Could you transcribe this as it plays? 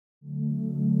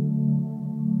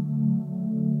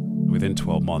within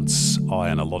 12 months, I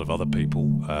and a lot of other people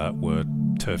were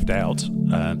turfed out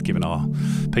and given our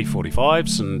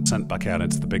P45s and sent back out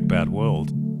into the big bad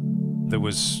world. There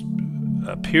was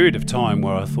a period of time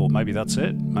where I thought, maybe that's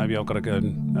it. Maybe I've got to go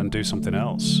and do something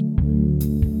else.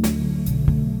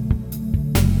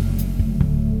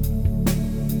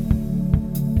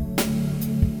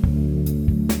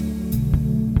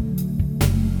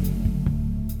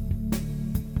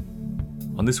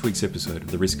 On this week's episode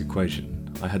of The Risk Equation,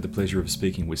 I had the pleasure of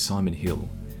speaking with Simon Hill,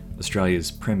 Australia's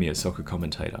premier soccer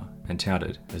commentator and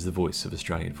touted as the voice of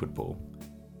Australian football.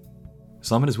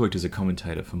 Simon has worked as a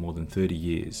commentator for more than 30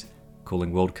 years,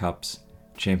 calling World Cups,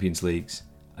 Champions Leagues,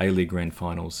 A-League Grand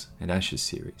Finals and Ashes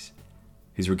series.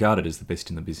 He's regarded as the best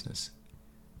in the business.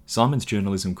 Simon's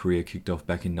journalism career kicked off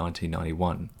back in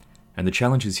 1991, and the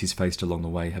challenges he's faced along the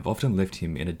way have often left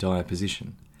him in a dire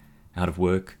position, out of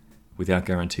work, without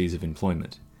guarantees of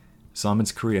employment.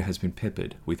 Simon's career has been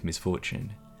peppered with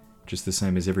misfortune, just the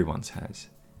same as everyone's has.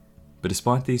 But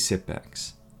despite these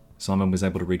setbacks, Simon was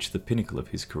able to reach the pinnacle of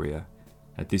his career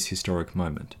at this historic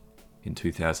moment in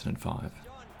 2005.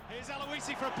 Here's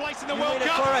Aloisi for a place in the World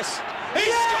Cup. For us. He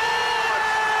scored!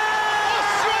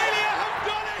 Australia have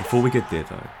done it! Before we get there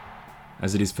though,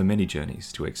 as it is for many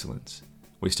journeys to excellence,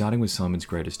 we're starting with Simon's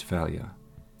greatest failure.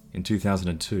 In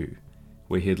 2002,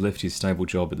 where he had left his stable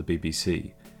job at the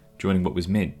BBC, joining what was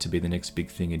meant to be the next big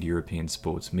thing in European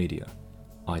sports media,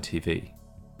 ITV.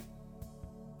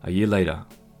 A year later,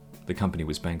 the company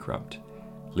was bankrupt,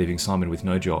 leaving Simon with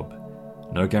no job,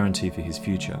 no guarantee for his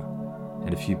future,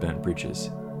 and a few burnt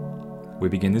bridges. We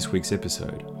begin this week's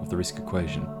episode of The Risk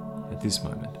Equation at this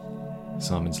moment,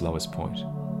 Simon's lowest point.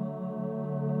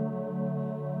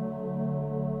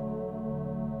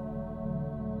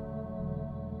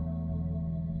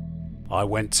 I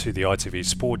went to the ITV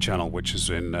Sport channel, which was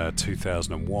in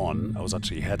 2001. I was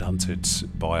actually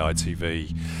headhunted by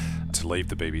ITV to leave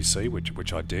the BBC,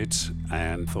 which I did,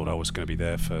 and thought I was going to be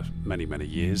there for many, many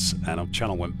years, and the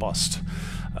channel went bust.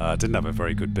 Didn't have a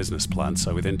very good business plan,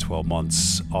 so within 12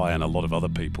 months, I and a lot of other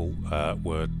people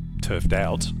were turfed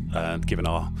out and given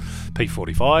our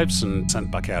P45s and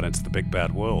sent back out into the big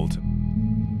bad world.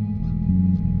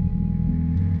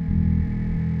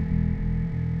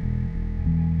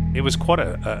 It was quite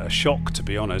a shock, to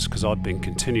be honest, because I'd been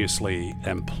continuously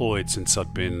employed since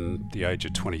I'd been the age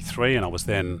of 23, and I was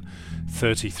then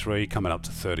 33, coming up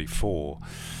to 34.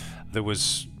 There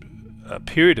was a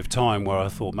period of time where I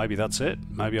thought, maybe that's it.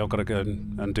 Maybe I've got to go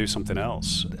and do something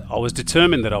else. I was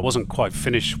determined that I wasn't quite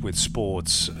finished with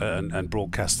sports and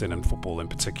broadcasting and football in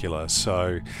particular,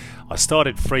 so I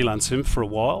started freelancing for a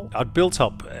while. I'd built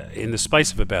up, in the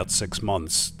space of about 6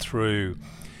 months, through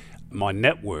my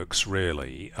networks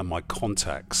really and my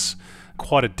contacts,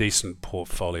 quite a decent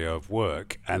portfolio of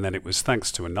work. And then it was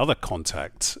thanks to another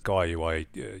contact, a guy who I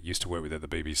used to work with at the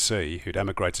BBC, who'd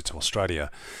emigrated to Australia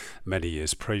many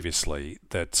years previously,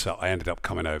 that I ended up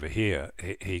coming over here.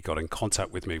 He got in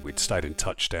contact with me. We'd stayed in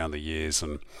touch down the years,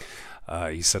 and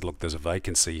he said, look, there's a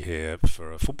vacancy here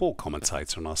for a football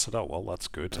commentator. And I said, oh, well, that's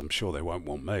good. I'm sure they won't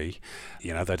want me.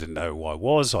 You know, they didn't know who I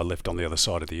was. I lived on the other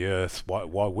side of the earth.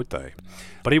 Why would they?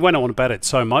 But he went on about it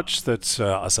so much that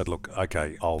I said, look,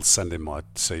 okay, I'll send in my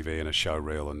CV and a show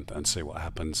reel and see what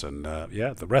happens. And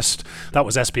the rest, that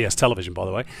was SBS television, by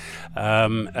the way.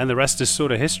 And the rest is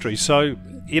sort of history. So,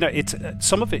 you know,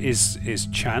 some of it is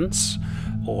chance,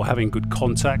 or having good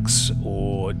contacts,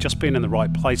 or just being in the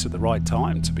right place at the right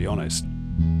time, to be honest.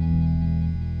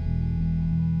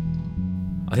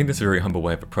 I think that's a very humble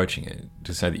way of approaching it,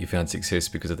 to say that you found success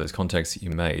because of those contacts that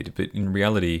you made. But in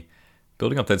reality,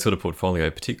 building up that sort of portfolio,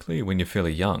 particularly when you're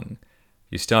fairly young,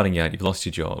 you're starting out, you've lost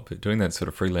your job, doing that sort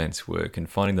of freelance work and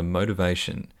finding the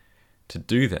motivation to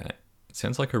do that, it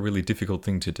sounds like a really difficult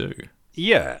thing to do.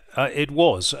 Yeah, it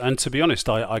was. And to be honest,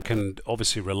 I can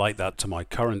obviously relate that to my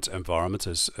current environment.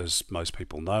 As most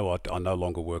people know, I no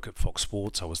longer work at Fox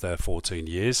Sports. I was there 14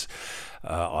 years.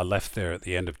 I left there at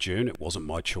the end of June. It wasn't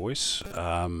my choice.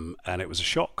 And it was a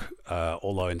shock,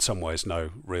 although in some ways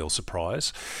no real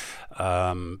surprise.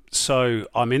 So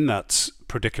I'm in that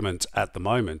predicament at the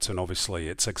moment, and obviously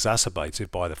it's exacerbated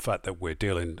by the fact that we're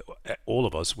dealing, all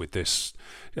of us, with this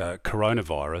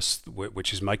coronavirus,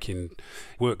 which is making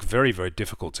work very, very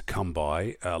difficult to come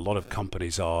by. A lot of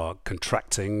companies are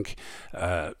contracting,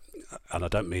 and I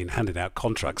don't mean handing out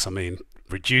contracts, I mean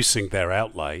reducing their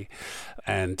outlay,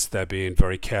 and they're being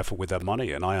very careful with their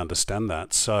money, and I understand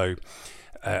that. So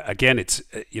again, it's,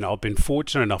 I've been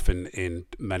fortunate enough in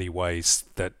many ways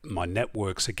that my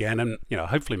networks, again, and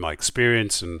hopefully my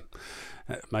experience and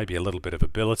maybe a little bit of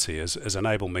ability has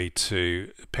enabled me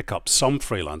to pick up some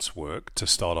freelance work to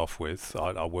start off with.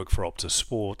 I work for Optus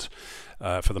Sport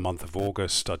for the month of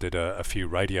August. I did a few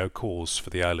radio calls for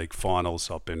the A-League finals.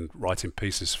 I've been writing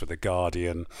pieces for The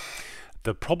Guardian.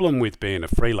 The problem with being a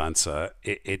freelancer,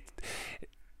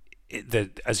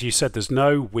 as you said, there's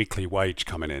no weekly wage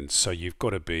coming in, so you've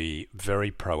got to be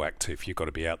very proactive. You've got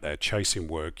to be out there chasing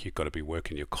work. You've got to be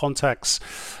working your contacts,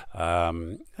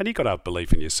 and you've got to have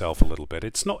belief in yourself a little bit.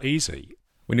 It's not easy.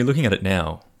 When you're looking at it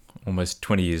now, almost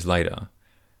 20 years later,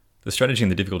 the strategy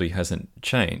and the difficulty hasn't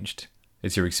changed.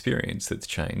 It's your experience that's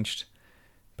changed,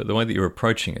 but the way that you're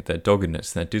approaching it, that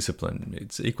doggedness, that discipline,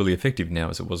 it's equally effective now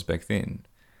as it was back then.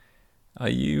 Are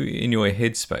you, in your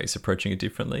headspace, approaching it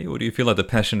differently? Or do you feel like the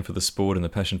passion for the sport and the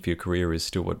passion for your career is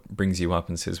still what brings you up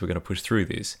and says, we're going to push through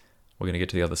this, we're going to get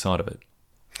to the other side of it?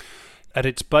 At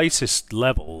its basest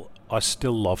level, I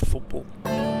still love football.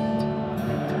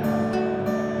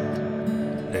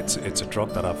 It's a drug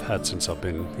that I've had since I've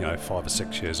been 5 or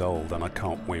 6 years old, and I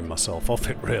can't wean myself off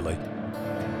it, really.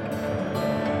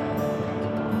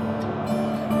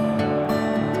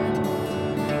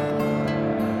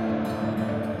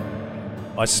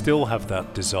 I still have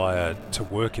that desire to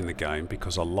work in the game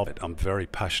because I love it. I'm very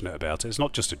passionate about it. It's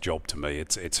not just a job to me,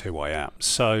 it's who I am.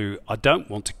 So I don't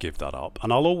want to give that up,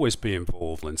 and I'll always be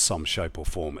involved in some shape or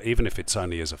form, even if it's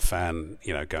only as a fan,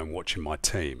 going watching my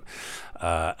team.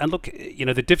 And look,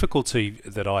 the difficulty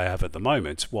that I have at the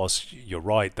moment, whilst you're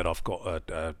right that I've got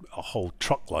a whole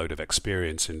truckload of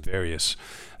experience in various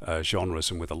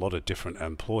genres and with a lot of different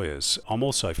employers, I'm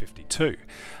also 52.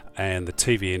 And the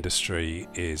TV industry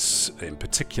is, in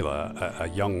particular, a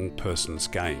young person's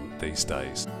game these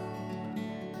days.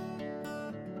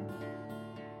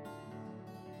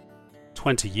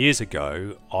 20 years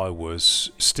ago, I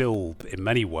was still, in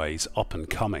many ways, up and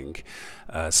coming,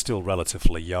 still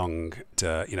relatively young,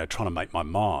 trying to make my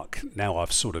mark. Now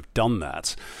I've sort of done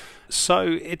that.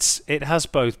 So it has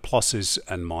both pluses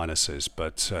and minuses,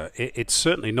 but it's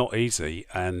certainly not easy.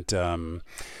 And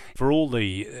for all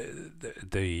the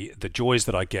joys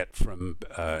that I get from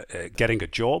getting a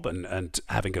job and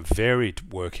having a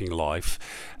varied working life,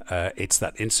 it's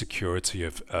that insecurity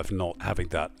of not having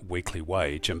that weekly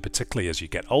wage. And particularly as you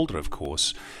get older, of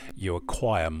course, you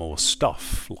acquire more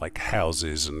stuff like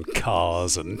houses and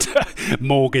cars and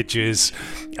mortgages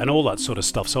and all that sort of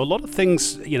stuff. So a lot of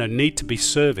things, need to be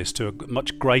serviced to a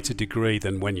much greater degree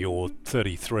than when you're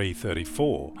 33,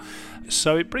 34.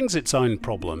 So it brings its own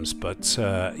problems, but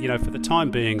for the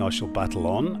time being I shall battle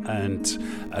on,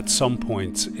 and at some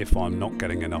point, if I'm not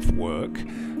getting enough work,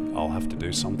 I'll have to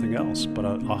do something else. But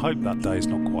I hope that day is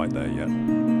not quite there yet.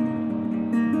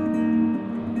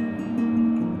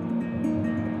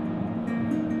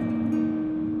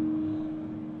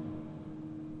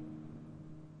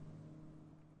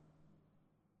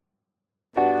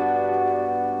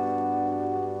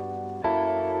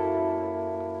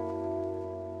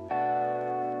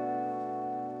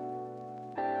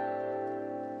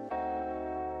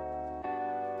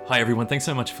 Hi everyone, thanks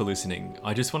so much for listening.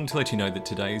 I just wanted to let you know that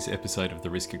today's episode of The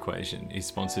Risk Equation is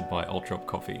sponsored by AltDrop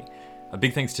Coffee. A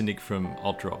big thanks to Nick from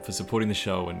AltDrop for supporting the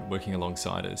show and working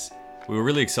alongside us. We were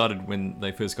really excited when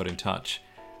they first got in touch.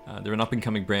 They're an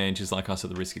up-and-coming brand just like us at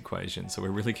The Risk Equation, so we're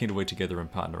really keen to work together and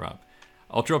partner up.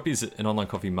 AltDrop is an online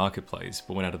coffee marketplace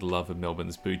born out of the love of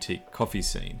Melbourne's boutique coffee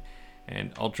scene.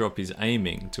 And AltDrop is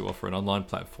aiming to offer an online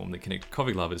platform that connects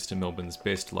coffee lovers to Melbourne's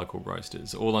best local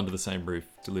roasters, all under the same roof,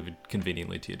 delivered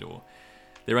conveniently to your door.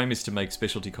 Their aim is to make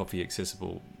specialty coffee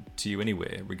accessible to you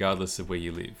anywhere, regardless of where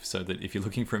you live, so that if you're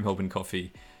looking for a Melbourne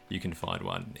coffee, you can find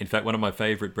one. In fact, one of my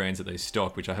favourite brands that they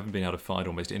stock, which I haven't been able to find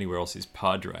almost anywhere else, is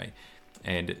Padre.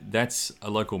 And that's a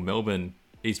local Melbourne,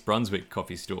 East Brunswick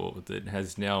coffee store that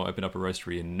has now opened up a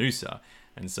roastery in Noosa.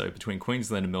 And so between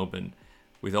Queensland and Melbourne,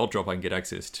 with AltDrop, I can get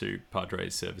access to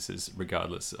Padre's services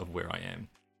regardless of where I am.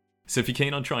 So if you're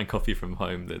keen on trying coffee from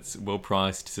home that's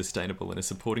well-priced, sustainable, and is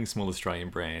supporting small Australian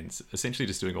brands, essentially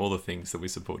just doing all the things that we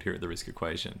support here at The Risk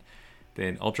Equation,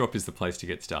 then AltDrop is the place to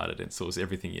get started and source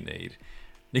everything you need.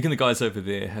 Nick and the guys over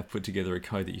there have put together a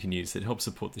code that you can use that helps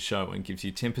support the show and gives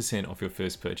you 10% off your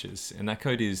first purchase, and that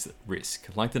code is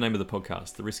RISK, like the name of the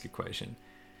podcast, The Risk Equation.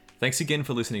 Thanks again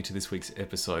for listening to this week's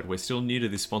episode. We're still new to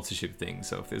this sponsorship thing,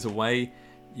 so if there's a way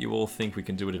you all think we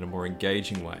can do it in a more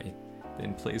engaging way,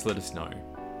 then please let us know.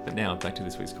 But now, back to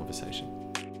this week's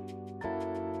conversation.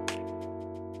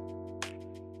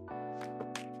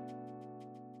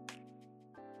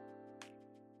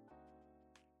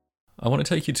 I want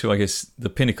to take you to, I guess, the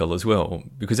pinnacle as well,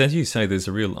 because as you say, there's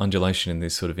a real undulation in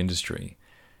this sort of industry.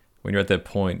 When you're at that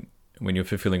point, when you're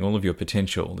fulfilling all of your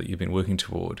potential that you've been working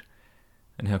toward,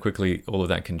 and how quickly all of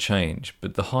that can change.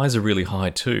 But the highs are really high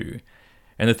too.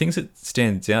 And the things that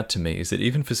stands out to me is that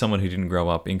even for someone who didn't grow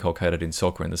up inculcated in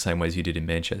soccer in the same way as you did in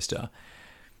Manchester,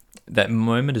 that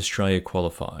moment Australia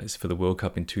qualifies for the World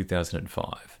Cup in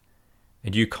 2005,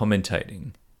 and you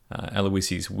commentating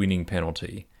Aloisi's winning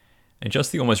penalty, and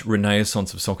just the almost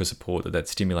renaissance of soccer support that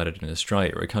stimulated in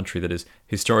Australia, a country that has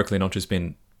historically not just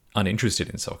been uninterested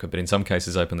in soccer, but in some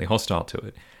cases openly hostile to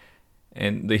it.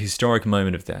 And the historic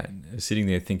moment of that, sitting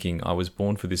there thinking, I was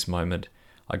born for this moment,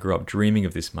 I grew up dreaming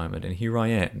of this moment, and here I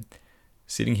am,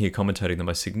 sitting here commentating the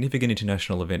most significant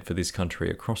international event for this country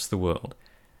across the world.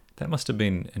 That must have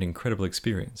been an incredible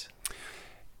experience.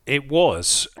 It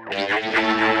was.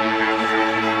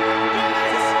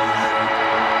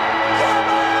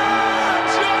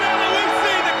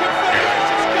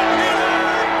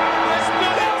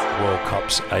 World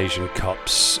Cups, Asian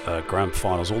Cups, Grand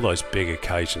Finals, all those big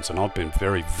occasions, and I've been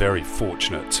very, very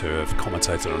fortunate to have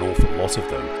commentated an awful lot of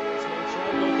them.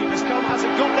 Goalkeeper's come,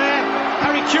 hasn't got there.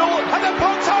 Harry Kewell, and the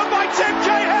poked home by Tim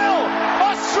Cahill.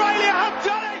 Australia have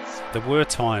done it. There were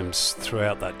times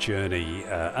throughout that journey,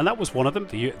 and that was one of them,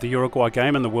 the Uruguay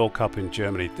game and the World Cup in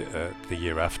Germany the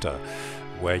year after,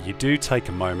 where you do take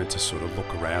a moment to sort of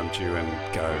look around you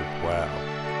and go,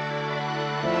 wow.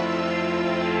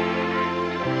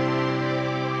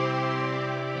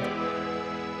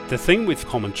 The thing with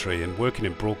commentary and working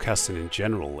in broadcasting in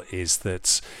general is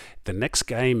that the next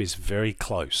game is very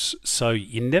close, so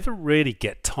you never really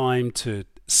get time to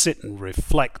sit and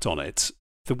reflect on it.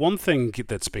 The one thing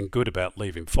that's been good about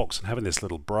leaving Fox and having this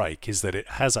little break is that it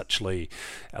has actually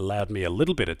allowed me a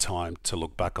little bit of time to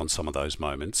look back on some of those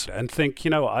moments and think,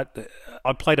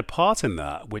 I played a part in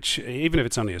that, which even if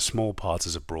it's only a small part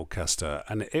as a broadcaster,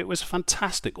 and it was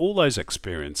fantastic. All those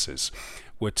experiences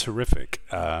were terrific.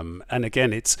 And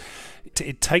again, it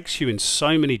takes you in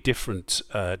so many different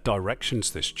directions,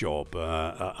 this job.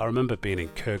 I remember being in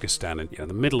Kyrgyzstan in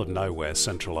the middle of nowhere,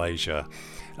 Central Asia.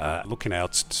 Looking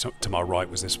out to my right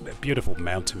was this beautiful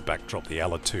mountain backdrop, the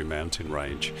Alatu mountain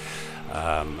range.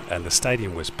 And the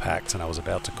stadium was packed, and I was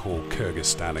about to call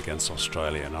Kyrgyzstan against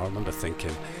Australia. And I remember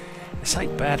thinking, this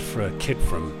ain't bad for a kid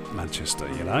from Manchester,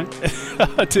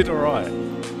 I did all right.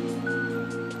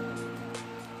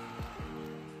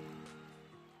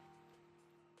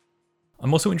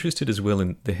 I'm also interested as well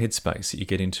in the headspace that you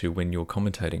get into when you're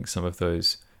commentating some of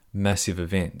those massive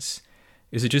events.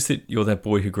 Is it just that you're that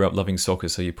boy who grew up loving soccer,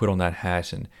 so you put on that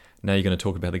hat and now you're going to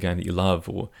talk about the game that you love?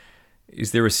 Or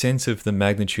is there a sense of the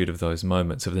magnitude of those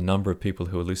moments, of the number of people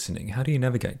who are listening? How do you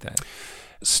navigate that?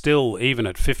 Still, even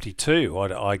at 52,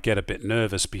 I get a bit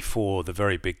nervous before the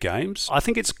very big games. I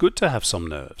think it's good to have some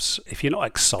nerves. If you're not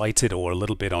excited or a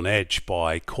little bit on edge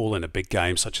by calling a big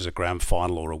game such as a grand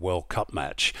final or a World Cup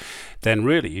match, then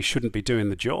really you shouldn't be doing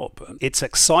the job. It's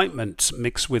excitement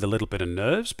mixed with a little bit of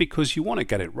nerves because you want to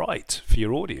get it right for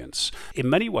your audience. In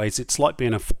many ways, it's like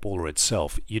being a footballer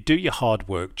itself. You do your hard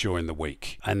work during the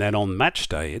week, and then on match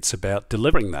day, it's about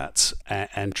delivering that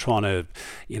and trying to,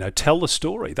 tell the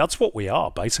story. That's what we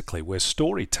are. Basically, we're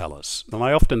storytellers. And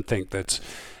I often think that,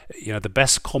 the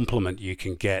best compliment you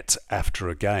can get after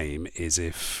a game is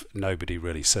if nobody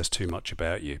really says too much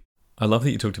about you. I love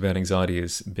that you talked about anxiety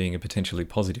as being a potentially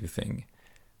positive thing,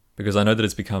 because I know that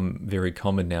it's become very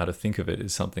common now to think of it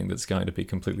as something that's going to be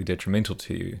completely detrimental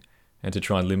to you and to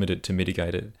try and limit it, to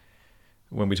mitigate it.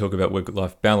 When we talk about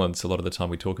work-life balance, a lot of the time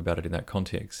we talk about it in that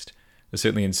context.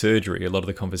 Certainly in surgery, a lot of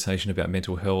the conversation about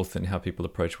mental health and how people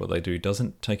approach what they do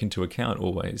doesn't take into account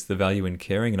always the value in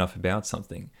caring enough about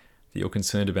something that you're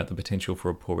concerned about the potential for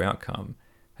a poor outcome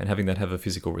and having that have a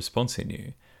physical response in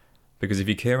you. Because if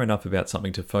you care enough about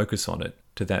something to focus on it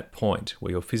to that point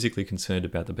where you're physically concerned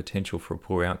about the potential for a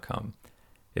poor outcome,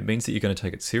 it means that you're going to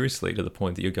take it seriously to the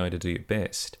point that you're going to do your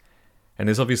best. And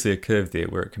there's obviously a curve there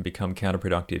where it can become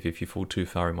counterproductive if you fall too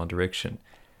far in one direction.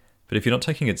 But if you're not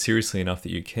taking it seriously enough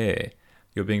that you care,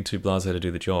 you're being too blasé to do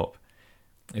the job.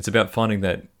 It's about finding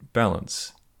that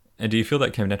balance. And do you feel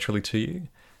that came naturally to you?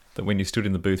 That when you stood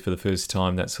in the booth for the first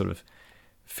time, that sort of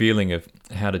feeling of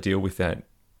how to deal with that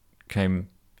came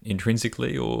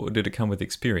intrinsically, or did it come with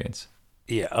experience?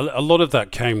 Yeah, a lot of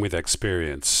that came with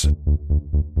experience.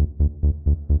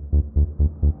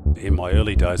 In my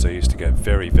early days, I used to get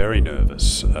very, very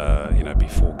nervous,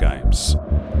 before games.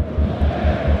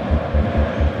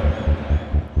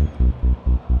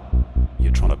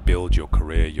 You're trying to build your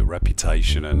career, your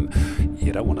reputation, and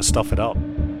you don't want to stuff it up.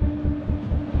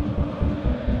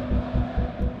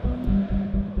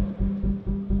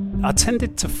 I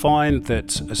tended to find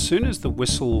that as soon as the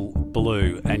whistle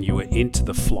blew and you were into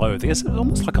the flow, there's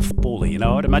almost like a footballer,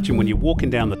 I'd imagine when you're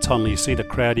walking down the tunnel, you see the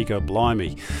crowd, you go,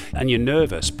 blimey, and you're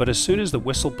nervous. But as soon as the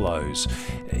whistle blows,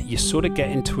 you sort of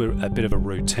get into a bit of a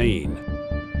routine.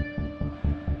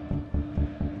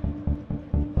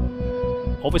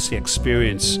 Obviously,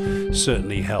 experience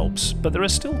certainly helps, but there are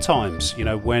still times,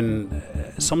 when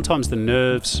sometimes the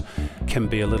nerves can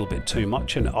be a little bit too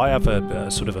much, and I have a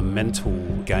sort of a mental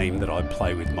game that I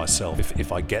play with myself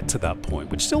if I get to that point,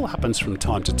 which still happens from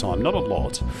time to time, not a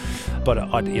lot, but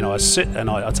I sit and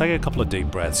I take a couple of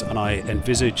deep breaths and I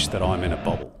envisage that I'm in a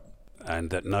bubble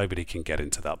and that nobody can get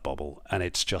into that bubble, and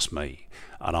it's just me,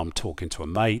 and I'm talking to a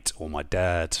mate or my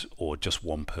dad or just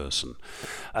one person,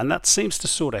 and that seems to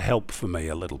sort of help for me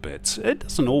a little bit. It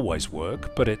doesn't always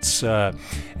work, but it's a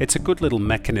good little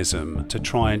mechanism to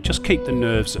try and just keep the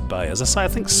nerves at bay. As I say, I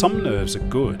think some nerves are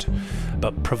good,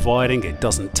 but providing it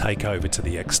doesn't take over to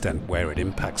the extent where it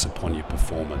impacts upon your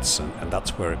performance, and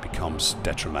that's where it becomes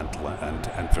detrimental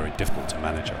and very difficult to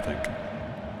manage, I think.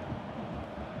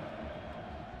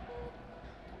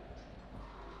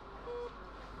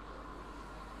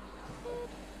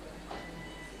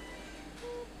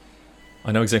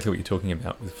 I know exactly what you're talking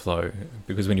about with flow,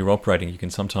 because when you're operating, you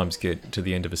can sometimes get to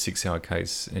the end of a 6-hour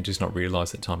case and just not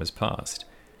realise that time has passed.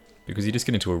 Because you just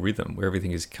get into a rhythm where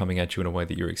everything is coming at you in a way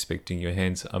that you're expecting, your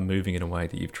hands are moving in a way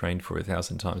that you've trained for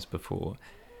 1,000 times before,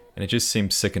 and it just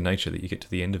seems second nature that you get to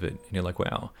the end of it, and you're like,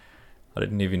 wow, I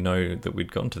didn't even know that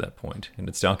we'd gotten to that point, and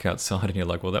it's dark outside, and you're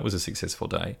like, well, that was a successful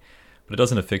day. But it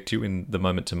doesn't affect you in the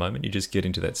moment to moment, you just get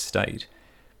into that state.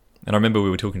 And I remember we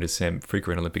were talking to Sam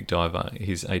Fricker, an Olympic diver.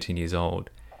 He's 18 years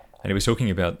old. And he was talking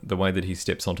about the way that he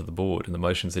steps onto the board and the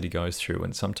motions that he goes through.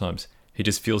 And sometimes he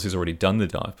just feels he's already done the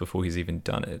dive before he's even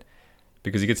done it.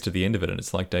 Because he gets to the end of it and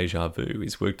it's like deja vu.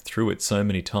 He's worked through it so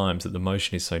many times that the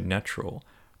motion is so natural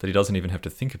that he doesn't even have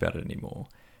to think about it anymore.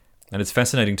 And it's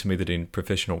fascinating to me that in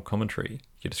professional commentary,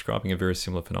 you're describing a very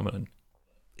similar phenomenon.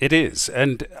 It is,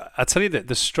 and I tell you that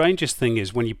the strangest thing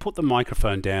is when you put the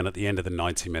microphone down at the end of the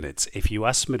 90 minutes, if you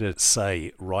ask me to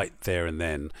say right there and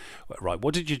then, right,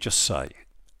 what did you just say?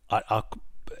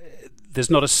 There's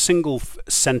not a single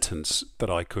sentence that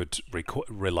I could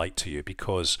relate to you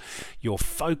because you're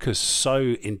focused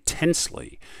so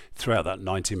intensely throughout that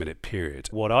 90-minute period.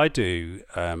 What I do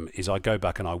is I go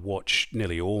back and I watch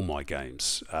nearly all my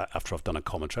games after I've done a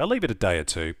commentary. I'll leave it a day or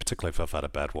two, particularly if I've had a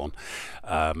bad one.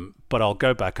 But I'll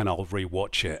go back and I'll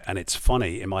rewatch it. And it's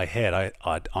funny, in my head,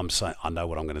 I'm saying, I know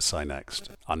what I'm going to say next.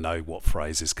 I know what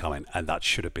phrase is coming. And that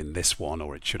should have been this one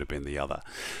or it should have been the other.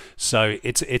 So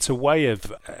it's a way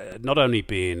of not only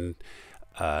being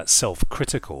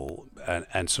self-critical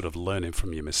and sort of learning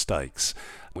from your mistakes,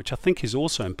 which I think is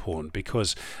also important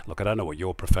because, look, I don't know what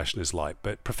your profession is like,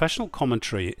 but professional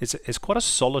commentary is quite a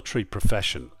solitary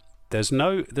profession. There's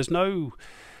no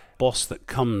boss that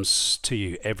comes to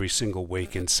you every single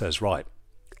week and says, right,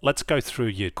 let's go through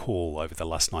your call over the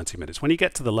last 90 minutes. When you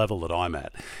get to the level that I'm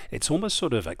at, it's almost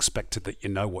sort of expected that you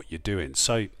know what you're doing.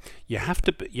 So you have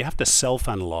to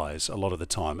self-analyze a lot of the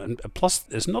time. And plus,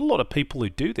 there's not a lot of people who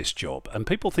do this job. And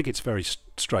people think it's very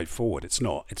straightforward. It's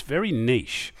not. It's very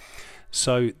niche.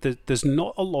 So there's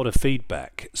not a lot of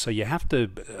feedback. So you have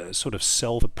to sort of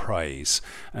self-appraise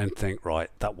and think, right,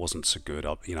 that wasn't so good.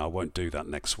 I won't do that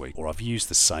next week. Or I've used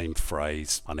the same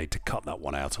phrase. I need to cut that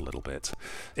one out a little bit.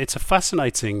 It's a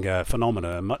fascinating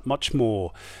phenomenon, much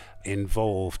more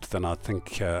involved than I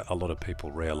think a lot of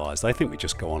people realise. They think we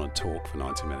just go on and talk for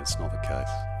 90 minutes. Not the case.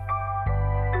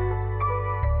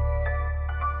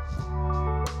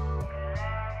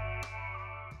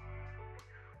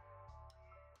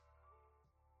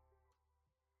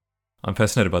 I'm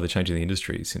fascinated by the change in the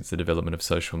industry since the development of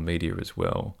social media as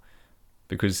well.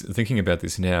 Because thinking about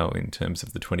this now in terms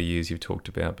of the 20 years you've talked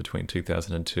about between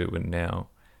 2002 and now,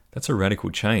 that's a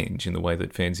radical change in the way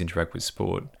that fans interact with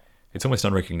sport. It's almost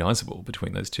unrecognisable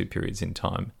between those two periods in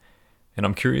time. And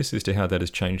I'm curious as to how that has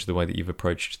changed the way that you've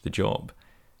approached the job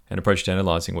and approached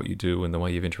analysing what you do and the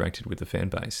way you've interacted with the fan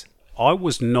base. I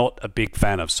was not a big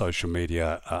fan of social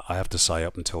media, I have to say,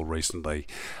 up until recently.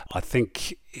 I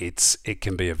think it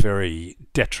can be a very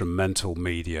detrimental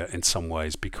media in some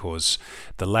ways because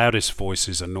the loudest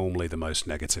voices are normally the most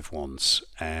negative ones,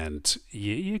 and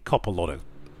you cop a lot of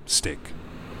stick.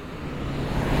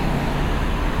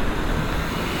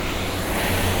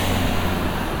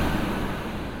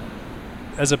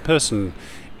 As a person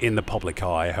in the public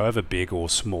eye, however big or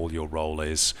small your role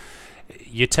is,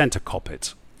 you tend to cop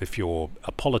it. If you're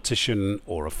a politician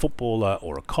or a footballer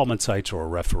or a commentator or a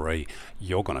referee,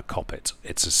 you're going to cop it.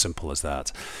 It's as simple as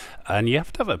that. And you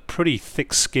have to have a pretty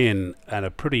thick skin and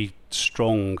a pretty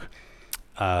strong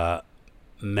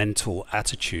mental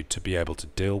attitude to be able to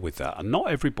deal with that. And not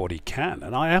everybody can.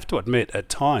 And I have to admit, at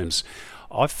times,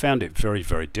 I've found it very,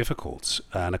 very difficult.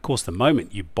 And of course, the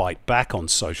moment you bite back on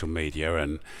social media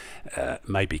and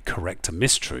maybe correct a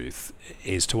mistruth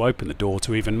is to open the door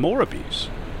to even more abuse.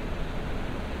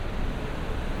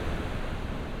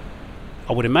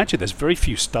 I would imagine there's very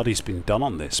few studies been done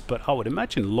on this, but I would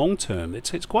imagine long term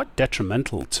it's quite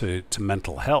detrimental to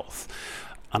mental health.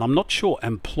 And I'm not sure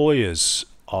employers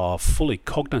are fully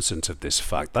cognizant of this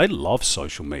fact. They love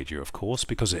social media, of course,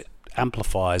 because it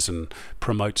amplifies and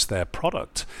promotes their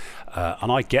product. And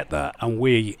I get that, and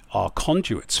we are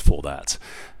conduits for that.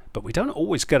 But we don't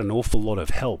always get an awful lot of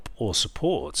help or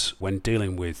support when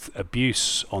dealing with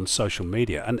abuse on social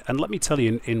media. And let me tell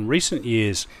you, in recent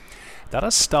years, that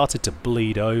has started to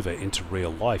bleed over into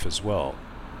real life as well.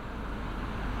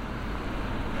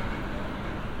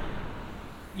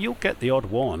 You'll get the odd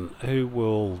one who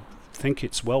will think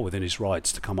it's well within his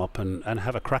rights to come up and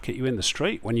have a crack at you in the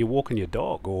street when you're walking your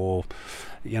dog or,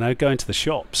 going to the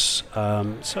shops.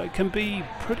 So it can be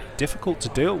pretty difficult to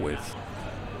deal with.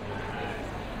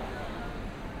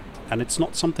 And it's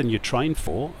not something you train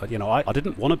for. I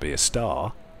didn't want to be a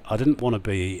star. I didn't want to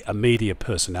be a media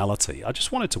personality. I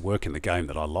just wanted to work in the game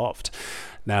that I loved.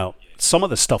 Now, some of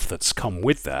the stuff that's come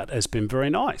with that has been very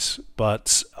nice,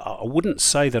 but I wouldn't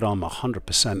say that I'm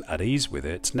 100% at ease with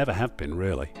it. Never have been,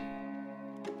 really.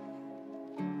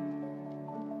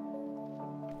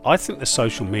 I think the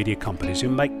social media companies who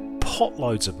make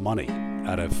potloads of money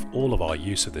out of all of our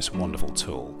use of this wonderful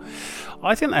tool,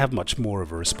 I think they have much more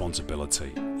of a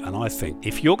responsibility. And I think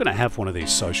if you're going to have one of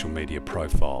these social media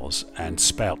profiles and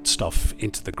spout stuff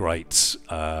into the great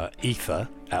ether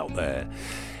out there,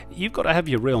 you've got to have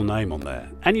your real name on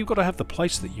there. And you've got to have the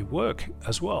place that you work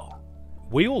as well.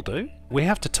 We all do. We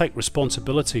have to take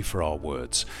responsibility for our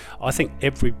words. I think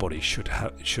everybody should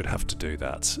have to do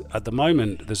that. At the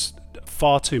moment, there's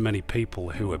far too many people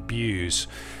who abuse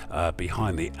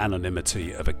behind the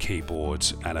anonymity of a keyboard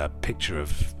and a picture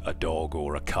of a dog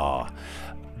or a car.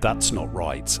 That's not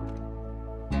right.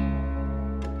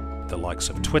 The likes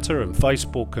of Twitter and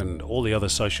Facebook and all the other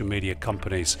social media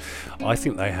companies, I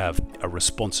think they have a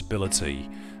responsibility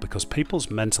because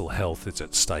people's mental health is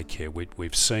at stake here.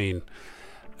 We've seen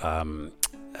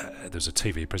there's a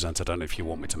TV presenter, I don't know if you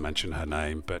want me to mention her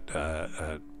name, but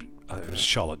it was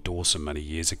Charlotte Dawson many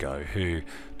years ago who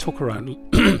took her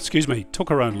own took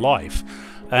her own life,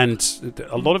 and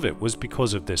a lot of it was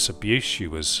because of this abuse she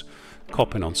was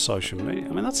copping on social media. I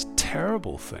mean, that's a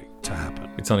terrible thing to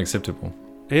happen. It's unacceptable.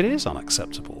 It is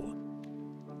unacceptable.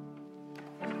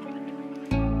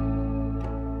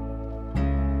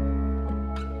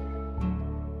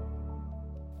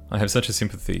 I have such a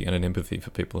sympathy and an empathy for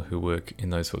people who work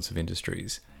in those sorts of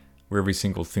industries, where every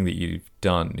single thing that you've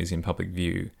done is in public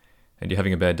view, and you're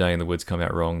having a bad day and the words come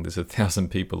out wrong. There's 1,000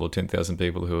 people or 10,000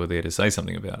 people who are there to say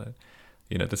something about it.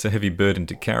 That's a heavy burden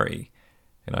to carry.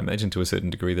 And I imagine to a certain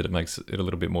degree that it makes it a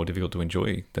little bit more difficult to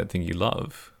enjoy that thing you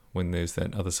love when there's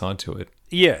that other side to it.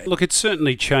 Yeah, look, it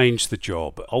certainly changed the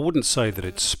job. I wouldn't say that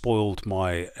it spoiled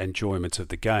my enjoyment of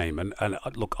the game. And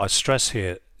look, I stress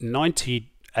here,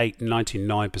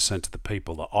 99% of the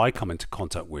people that I come into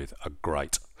contact with are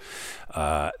great.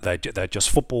 They're just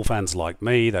football fans like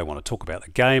me. They want to talk about the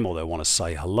game, or they want to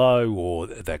say hello, or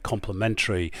they're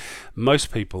complimentary.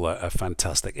 Most people are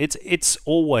fantastic. It's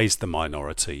always the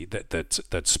minority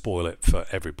that spoil it for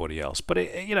everybody else. But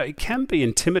it can be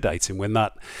intimidating when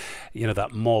that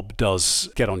mob does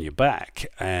get on your back,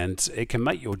 and it can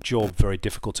make your job very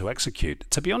difficult to execute.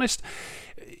 To be honest,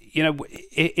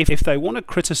 if they want to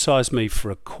criticize me for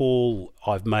a call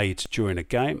I've made during a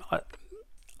game, I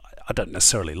don't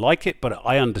necessarily like it, but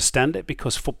I understand it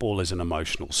because football is an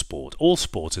emotional sport. All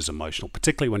sport is emotional,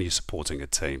 particularly when you're supporting a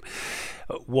team.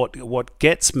 What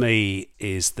gets me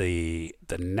is the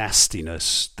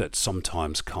nastiness that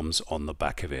sometimes comes on the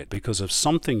back of it because of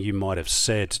something you might have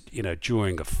said,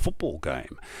 during a football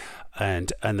game.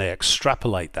 And they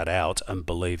extrapolate that out and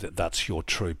believe that that's your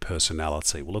true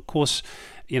personality. Well, of course,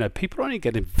 people only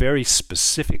get a very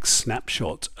specific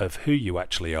snapshot of who you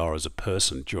actually are as a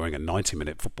person during a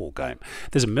 90-minute football game.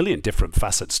 There's a million different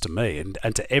facets to me, and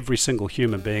to every single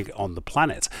human being on the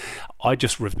planet. I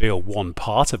just reveal one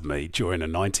part of me during a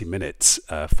 90-minute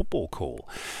football call.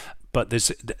 but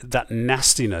there's that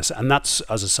nastiness, and that's,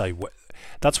 as I say,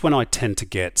 that's when I tend to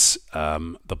get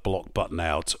the block button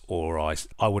out, or I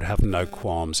would have no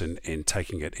qualms in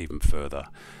taking it even further,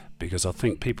 because I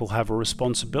think people have a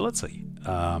responsibility.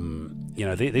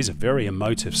 These are very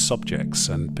emotive subjects,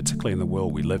 and particularly in the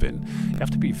world we live in, you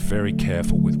have to be very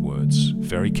careful with words,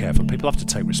 very careful. People have to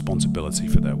take responsibility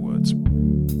for their words.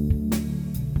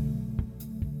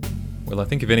 Well, I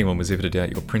think if anyone was ever to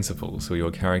doubt your principles or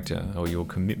your character or your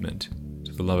commitment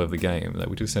to the love of the game, they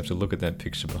would just have to look at that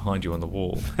picture behind you on the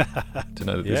wall to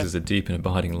know that this is a deep and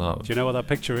abiding love. Do you know what that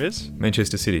picture is?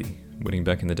 Manchester City, winning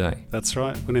back in the day. That's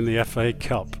right, winning the FA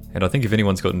Cup. And I think if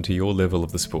anyone's gotten to your level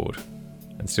of the sport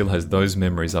and still has those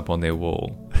memories up on their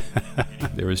wall,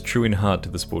 they're as true in heart to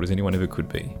the sport as anyone ever could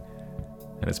be.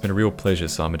 And it's been a real pleasure,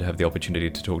 Simon, to have the opportunity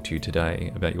to talk to you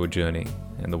today about your journey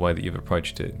and the way that you've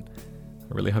approached it.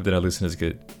 I really hope that our listeners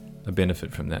get a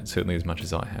benefit from that, certainly as much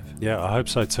as I have. Yeah, I hope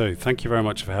so too. Thank you very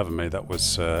much for having me. That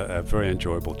was a very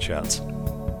enjoyable chat.